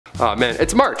Oh man,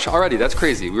 it's March already. That's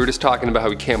crazy. We were just talking about how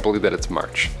we can't believe that it's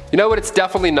March. You know what it's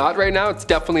definitely not right now? It's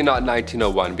definitely not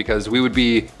 1901 because we would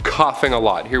be coughing a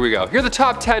lot. Here we go. Here are the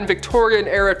top 10 Victorian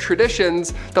era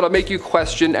traditions that'll make you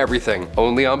question everything.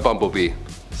 Only on Bumblebee.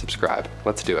 Subscribe.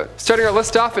 Let's do it. Starting our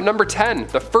list off at number 10,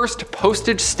 the first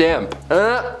postage stamp.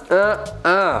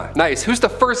 Nice. Who's the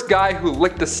first guy who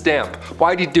licked a stamp?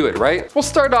 Why'd he do it, right? We'll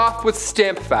start off with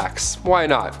stamp facts. Why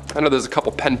not? I know there's a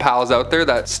couple pen pals out there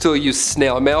that still use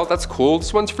snail mail. That's cool.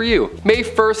 This one's for you. May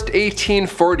 1st,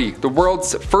 1840, the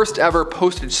world's first ever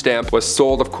postage stamp was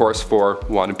sold, of course, for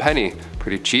 1 penny.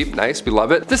 Pretty cheap, nice, we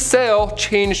love it. This sale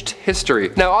changed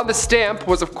history. Now on the stamp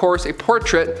was of course a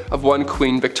portrait of one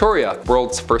Queen Victoria,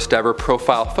 world's first ever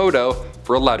profile photo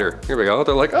for a letter. Here we go,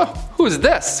 they're like, oh, who's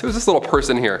this? Who's this little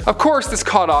person here? Of course this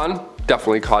caught on.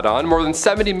 Definitely caught on. More than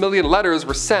 70 million letters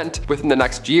were sent within the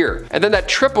next year. And then that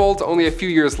tripled only a few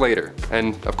years later.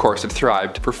 And of course it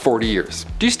thrived for 40 years.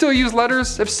 Do you still use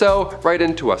letters? If so, write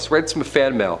into us. Write some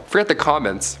fan mail. Forget the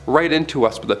comments. Write into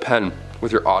us with a pen.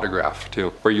 With your autograph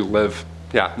too, where you live.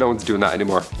 Yeah, no one's doing that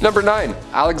anymore. Number 9,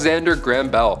 Alexander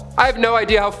Graham Bell. I have no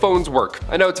idea how phones work.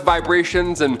 I know it's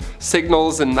vibrations and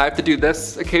signals and I have to do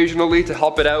this occasionally to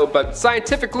help it out, but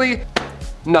scientifically,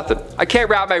 nothing. I can't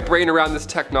wrap my brain around this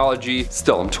technology.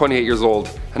 Still, I'm 28 years old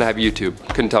and I have YouTube.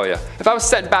 Couldn't tell you. If I was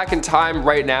sent back in time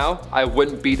right now, I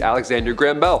wouldn't beat Alexander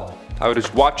Graham Bell. I would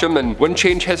just watch him and wouldn't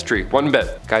change history one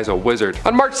bit. Guy's a wizard.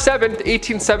 On March 7th,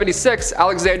 1876,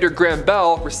 Alexander Graham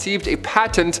Bell received a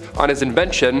patent on his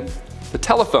invention, the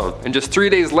telephone, and just 3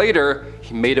 days later,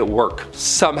 he made it work.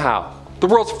 Somehow. The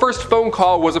world's first phone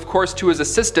call was of course to his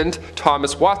assistant,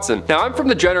 Thomas Watson. Now I'm from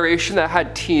the generation that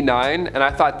had T9 and I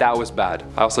thought that was bad.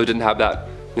 I also didn't have that,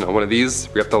 you know, one of these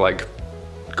where you have to like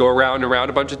go around and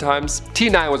around a bunch of times.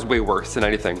 T9 was way worse than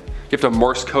anything. You have to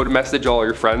Morse code message all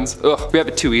your friends. Ugh, we have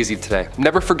it too easy today.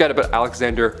 Never forget about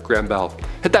Alexander Graham Bell.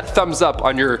 Hit that thumbs up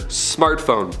on your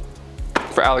smartphone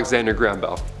for Alexander Graham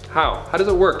Bell. How? How does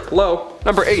it work? Hello?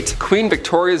 Number 8, Queen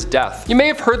Victoria's death. You may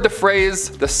have heard the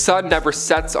phrase, the sun never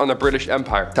sets on the British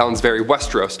Empire. Sounds very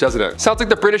Westeros, doesn't it? Sounds like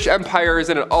the British Empire is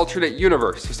in an alternate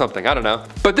universe or something, I don't know.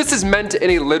 But this is meant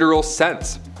in a literal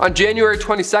sense. On January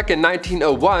 22nd,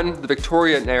 1901, the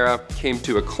Victorian era came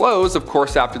to a close, of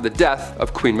course, after the death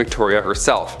of Queen Victoria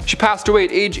herself. She passed away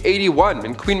at age 81,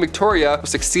 and Queen Victoria was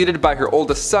succeeded by her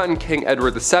oldest son, King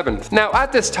Edward VII. Now,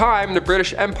 at this time, the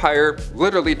British Empire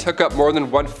literally took up more than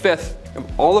 1/5 of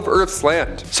all of Earth's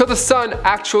land. So the sun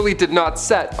actually did not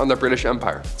set on the British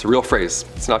Empire. It's a real phrase.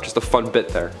 It's not just a fun bit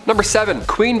there. Number 7,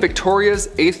 Queen Victoria's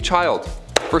 8th child.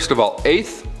 First of all,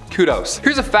 8th? Kudos.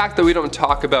 Here's a fact that we don't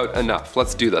talk about enough.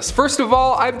 Let's do this. First of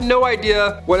all, I have no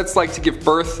idea what it's like to give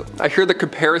birth. I hear the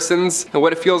comparisons and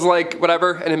what it feels like,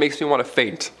 whatever, and it makes me want to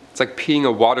faint. It's like peeing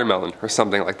a watermelon or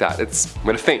something like that. I'm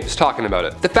gonna faint just talking about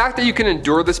it. The fact that you can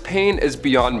endure this pain is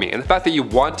beyond me, and the fact that you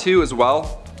want to as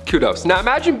well, kudos. Now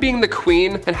imagine being the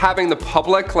queen and having the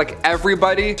public, like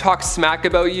everybody, talk smack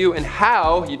about you and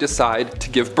how you decide to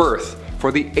give birth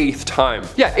for the 8th time.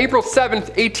 Yeah, April 7th,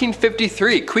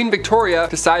 1853, Queen Victoria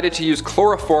decided to use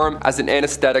chloroform as an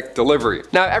anesthetic delivery.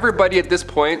 Now everybody at this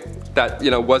point that,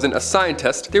 you know, wasn't a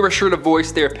scientist, they were sure to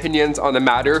voice their opinions on the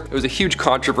matter. It was a huge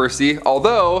controversy,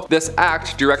 although this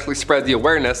act directly spread the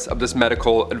awareness of this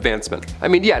medical advancement. I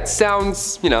mean, yeah, it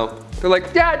sounds, you know, they're like,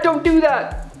 yeah, don't do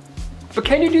that. But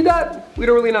can you do that? We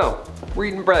don't really know. We're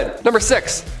eating bread. Number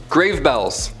 6, grave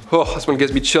bells. Oh, this one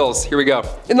gives me chills. Here we go.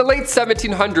 In the late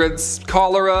 1700s,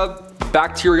 cholera,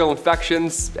 bacterial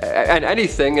infections, and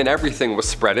anything and everything was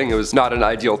spreading. It was not an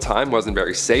ideal time, wasn't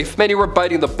very safe. Many were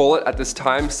biting the bullet at this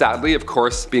time, sadly, of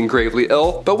course, being gravely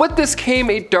ill. But with this came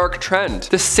a dark trend,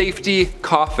 the safety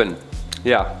coffin.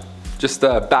 Yeah. Just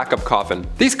a backup coffin.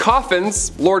 These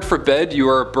coffins, Lord forbid you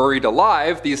are buried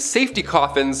alive, these safety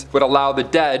coffins would allow the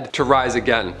dead to rise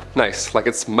again. Nice, like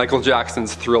it's Michael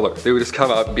Jackson's Thriller. They would just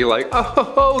come out and be like,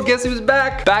 oh, guess who's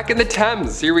back? Back in the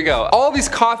Thames, here we go. All these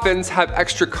coffins have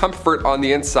extra comfort on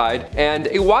the inside and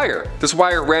a wire. This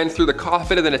wire ran through the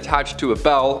coffin and then attached to a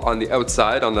bell on the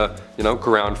outside on the, you know,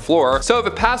 ground floor. So if a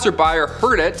passerby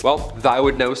heard it, well, they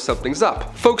would know something's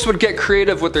up. Folks would get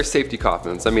creative with their safety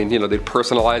coffins. I mean, you know, they'd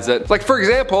personalize it. Like for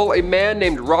example, a man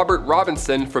named Robert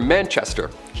Robinson from Manchester.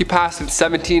 He passed in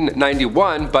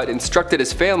 1791, but instructed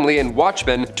his family and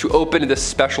watchmen to open this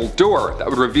special door that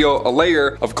would reveal a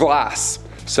layer of glass.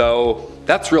 So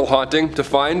That's real haunting to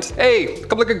find. Hey,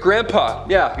 come look at Grandpa.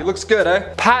 Yeah, he looks good,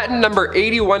 eh? Patent number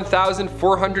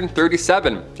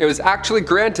 81,437. It was actually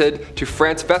granted to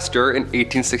Franz Vester in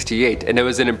 1868, and it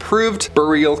was an improved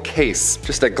burial case.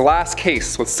 Just a glass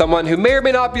case with someone who may or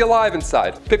may not be alive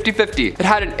inside. 50-50. It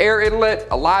had an air inlet,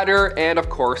 a ladder, and of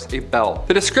course, a bell.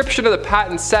 The description of the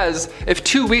patent says, if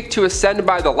too weak to ascend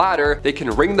by the ladder, they can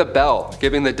ring the bell,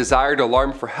 giving the desired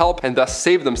alarm for help and thus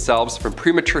save themselves from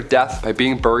premature death by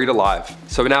being buried alive.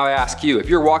 So now I ask you, if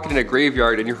you're walking in a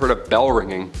graveyard and you heard a bell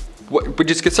ringing, would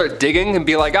you just start digging and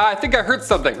be like, I think I heard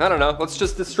something. I don't know, let's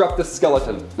just disrupt this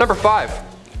skeleton. Number 5.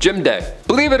 Gym day.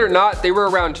 Believe it or not, they were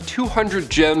around 200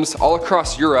 gyms all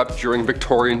across Europe during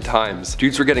Victorian times.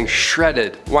 Dudes were getting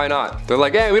shredded. Why not? They're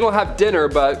like, hey, we don't have dinner,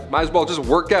 but might as well just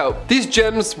work out. These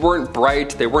gyms weren't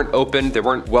bright, they weren't open, they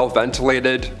weren't well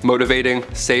ventilated, motivating,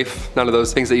 safe, none of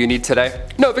those things that you need today.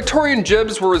 No, Victorian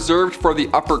gyms were reserved for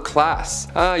the upper class.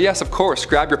 Yes, of course,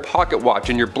 grab your pocket watch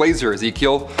and your blazer,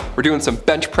 Ezekiel. We're doing some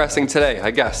bench pressing today,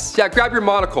 I guess. Yeah, grab your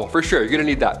monocle, for sure, you're gonna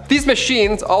need that. These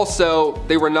machines also,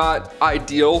 they were not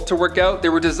ideal to work out. They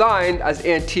were designed as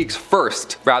antiques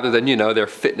first, rather than, you know, their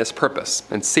fitness purpose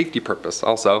and safety purpose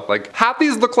also. Like, half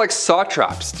these look like saw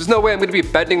traps. There's no way I'm gonna be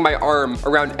bending my arm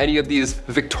around any of these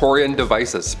Victorian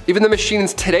devices. Even the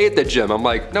machines today at the gym, I'm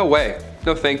like, no way,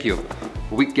 no thank you.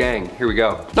 Weak gang, here we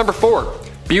go. Number 4.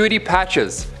 Beauty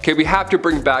patches. Okay, we have to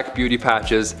bring back beauty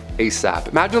patches ASAP.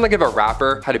 Imagine like if a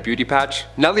rapper had a beauty patch.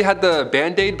 Nelly had the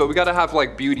Band-Aid, but we gotta have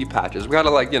like beauty patches. We gotta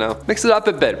like, you know, mix it up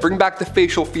a bit. Bring back the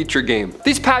facial feature game.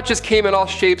 These patches came in all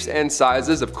shapes and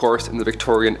sizes, of course, in the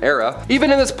Victorian era.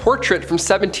 Even in this portrait from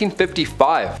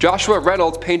 1755, Joshua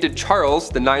Reynolds painted Charles,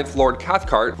 the 9th Lord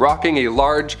Cathcart, rocking a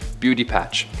large beauty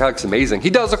patch. That looks amazing.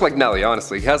 He does look like Nelly,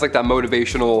 honestly. He has like that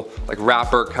motivational, like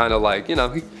rapper kind of like, you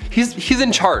know, he's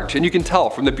in charge, and you can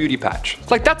tell from the beauty patch.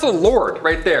 Like, that's a lord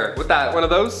right there with that one of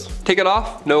those. Take it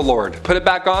off, no lord. Put it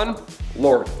back on,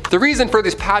 lord. The reason for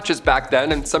these patches back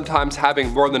then, and sometimes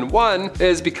having more than one,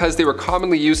 is because they were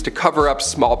commonly used to cover up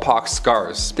smallpox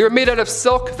scars. They were made out of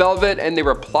silk, velvet, and they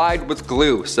were applied with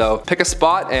glue. So pick a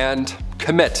spot and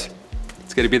commit.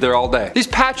 It's gonna be there all day. These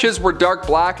patches were dark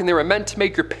black and they were meant to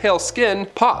make your pale skin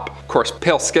pop. Of course,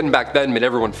 pale skin back then made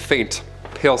everyone faint.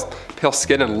 Pale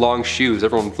skin and long shoes,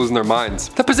 everyone's losing their minds.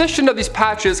 The position of these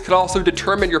patches could also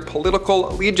determine your political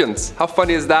allegiance. How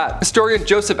funny is that? Historian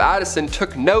Joseph Addison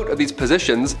took note of these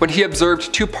positions when he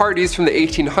observed two parties from the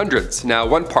 1800s. Now,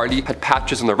 one party had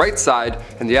patches on the right side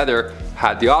and the other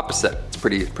had the opposite. It's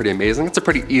pretty amazing. It's a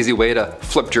pretty easy way to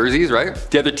flip jerseys, right?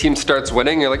 The other team starts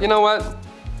winning, you're like, you know what?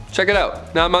 Check it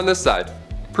out. Now I'm on this side.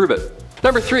 Prove it.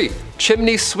 Number 3,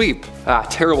 chimney sweep.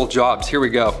 Terrible jobs, here we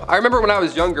go. I remember when I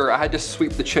was younger, I had to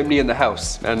sweep the chimney in the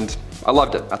house, and I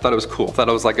loved it. I thought it was cool. I thought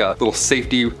it was like a little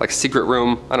safety, like secret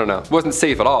room. I don't know. It wasn't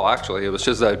safe at all, actually. It was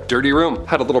just a dirty room.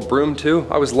 Had a little broom too.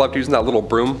 I always loved using that little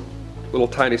broom. Little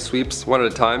tiny sweeps, one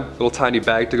at a time. Little tiny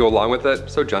bag to go along with it,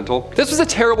 so gentle. This was a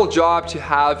terrible job to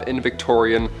have in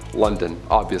Victorian London,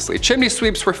 obviously. Chimney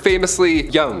sweeps were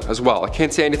famously young as well. I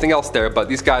can't say anything else there, but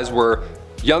these guys were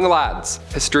young lads.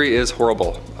 History is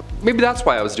horrible. Maybe that's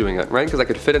why I was doing it, right? Because I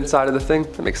could fit inside of the thing.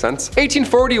 That makes sense.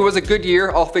 1840 was a good year,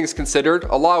 all things considered.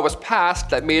 A law was passed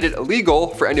that made it illegal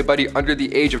for anybody under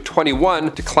the age of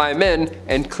 21 to climb in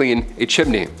and clean a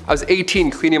chimney. I was 18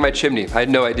 cleaning my chimney. I had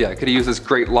no idea. I could have used this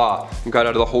great law and got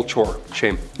out of the whole chore.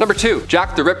 Shame. Number 2,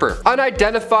 Jack the Ripper.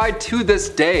 Unidentified to this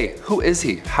day. Who is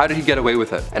he? How did he get away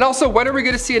with it? And also, when are we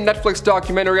gonna see a Netflix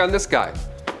documentary on this guy?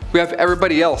 We have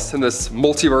everybody else in this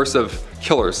multiverse of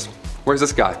killers. Where's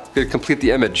this guy? Gonna complete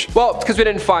the image. Well, it's because we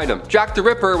didn't find him. Jack the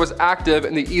Ripper was active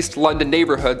in the East London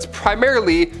neighborhoods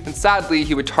primarily, and sadly,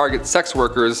 he would target sex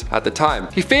workers at the time.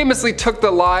 He famously took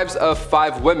the lives of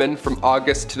 5 women from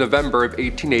August to November of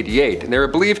 1888, and they were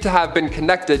believed to have been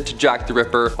connected to Jack the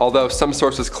Ripper, although some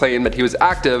sources claim that he was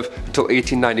active until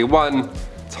 1891.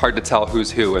 It's hard to tell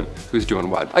who's who and who's doing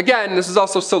what. Again, this is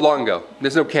also so long ago.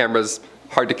 There's no cameras.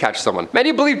 Hard to catch someone.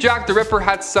 Many believe Jack the Ripper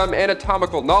had some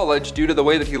anatomical knowledge due to the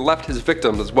way that he left his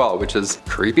victims as well, which is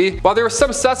creepy. While there were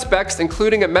some suspects,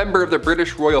 including a member of the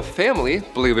British royal family,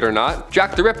 believe it or not,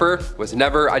 Jack the Ripper was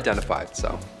never identified,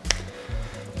 so.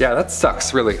 Yeah, that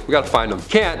sucks, really. We gotta find him.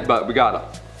 Can't, but we gotta.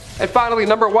 And finally,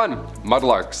 number 1,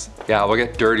 Mudlarks. Yeah, we'll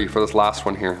get dirty for this last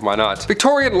one here, why not?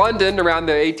 Victorian London around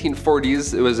the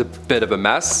 1840s, it was a bit of a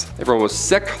mess. Everyone was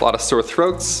sick, a lot of sore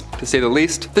throats, to say the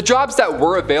least. The jobs that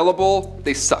were available,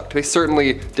 they sucked. They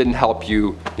certainly didn't help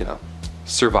you, you know,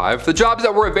 survive. The jobs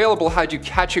that were available had you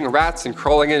catching rats and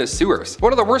crawling into sewers.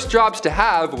 One of the worst jobs to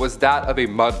have was that of a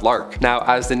mudlark. Now,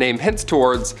 as the name hints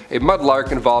towards, a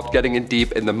mudlark involved getting in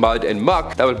deep in the mud and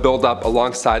muck that would build up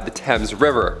alongside the Thames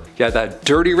River. Yeah, that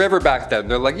dirty river back then.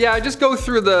 They're like, yeah, just go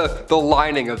through the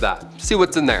lining of that. See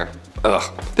what's in there.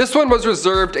 Ugh. This one was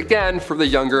reserved, again, for the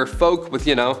younger folk with,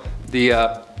 you know, the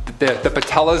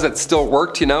patellas that still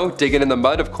worked, you know, digging in the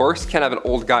mud, of course. Can't have an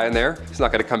old guy in there. He's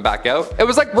not gonna come back out. It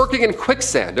was like working in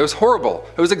quicksand. It was horrible.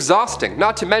 It was exhausting.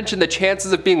 Not to mention the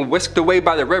chances of being whisked away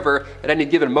by the river at any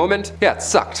given moment. Yeah, it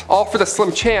sucked. All for the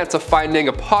slim chance of finding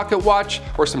a pocket watch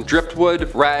or some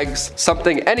driftwood, rags,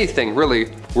 something, anything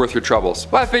really worth your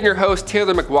troubles. Well, I've been your host,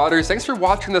 Taylor McWaters. Thanks for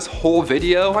watching this whole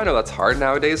video. I know that's hard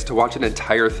nowadays to watch an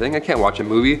entire thing. I can't watch a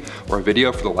movie or a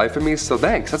video for the life of me, so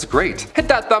thanks, that's great. Hit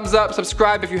that thumbs up,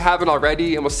 subscribe if you haven't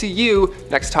already, and we'll see you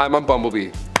next time on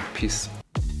Bumblebee. Peace.